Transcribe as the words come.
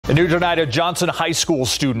New tonight, a Johnson High School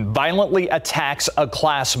student violently attacks a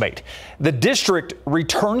classmate. The district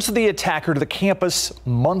returns the attacker to the campus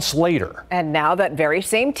months later. And now that very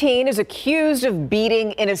same teen is accused of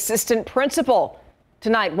beating an assistant principal.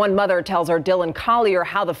 Tonight, one mother tells our Dylan Collier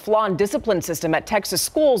how the flawed discipline system at Texas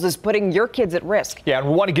schools is putting your kids at risk. Yeah, and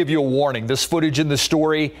we want to give you a warning. This footage in the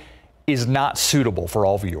story is not suitable for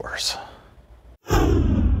all viewers.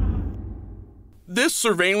 This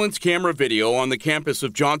surveillance camera video on the campus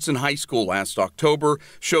of Johnson High School last October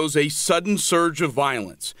shows a sudden surge of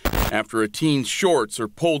violence. After a teen's shorts are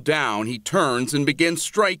pulled down, he turns and begins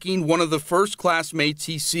striking one of the first classmates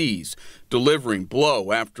he sees, delivering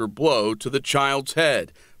blow after blow to the child's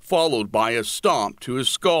head, followed by a stomp to his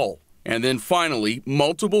skull. And then finally,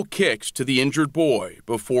 multiple kicks to the injured boy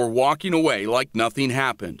before walking away like nothing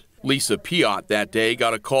happened. Lisa Piot that day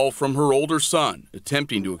got a call from her older son,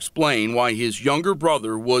 attempting to explain why his younger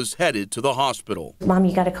brother was headed to the hospital. Mom,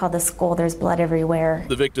 you got to call the school. There's blood everywhere.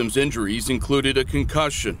 The victim's injuries included a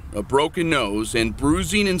concussion, a broken nose, and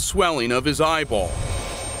bruising and swelling of his eyeball.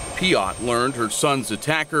 Piot learned her son's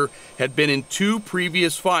attacker had been in 2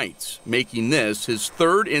 previous fights, making this his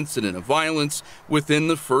 3rd incident of violence within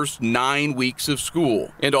the first 9 weeks of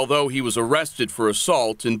school. And although he was arrested for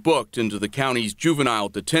assault and booked into the county's juvenile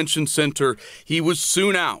detention center, he was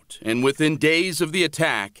soon out. And within days of the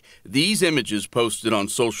attack, these images posted on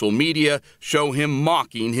social media show him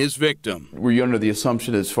mocking his victim. Were you under the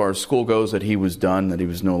assumption as far as school goes that he was done, that he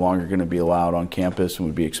was no longer going to be allowed on campus and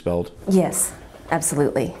would be expelled? Yes,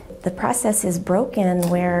 absolutely. The process is broken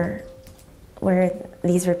where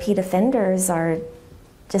these repeat offenders are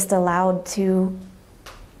just allowed to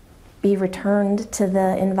be returned to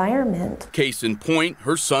the environment. Case in point,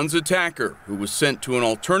 her son's attacker, who was sent to an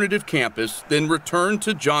alternative campus, then returned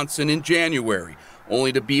to Johnson in January,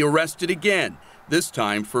 only to be arrested again, this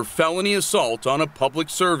time for felony assault on a public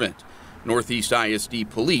servant. Northeast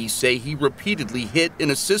ISD police say he repeatedly hit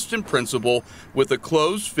an assistant principal with a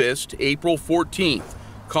closed fist April 14th.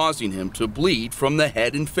 Causing him to bleed from the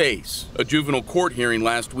head and face. A juvenile court hearing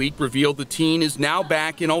last week revealed the teen is now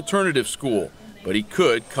back in alternative school, but he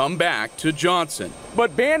could come back to Johnson.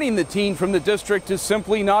 But banning the teen from the district is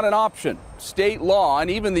simply not an option. State law and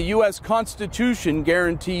even the U.S. Constitution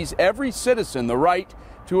guarantees every citizen the right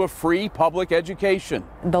to a free public education.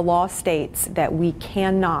 The law states that we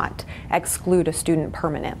cannot exclude a student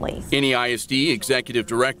permanently. NEISD Executive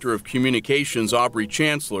Director of Communications Aubrey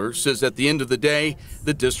Chancellor says at the end of the day,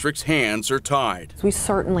 the district's hands are tied. We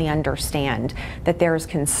certainly understand that there's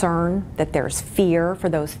concern, that there's fear for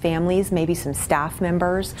those families, maybe some staff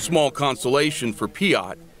members. Small consolation for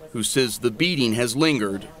Piot, who says the beating has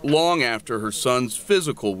lingered long after her son's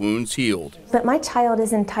physical wounds healed. But my child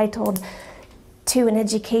is entitled to an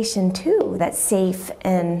education too that's safe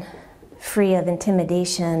and free of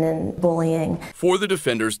intimidation and bullying. For the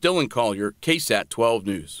defenders, Dylan Collier, KSAT 12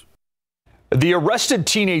 News. The arrested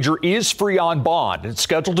teenager is free on bond and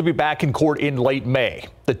scheduled to be back in court in late May.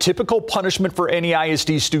 The typical punishment for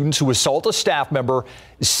NEISD students who assault a staff member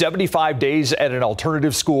is 75 days at an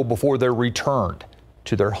alternative school before they're returned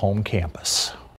to their home campus.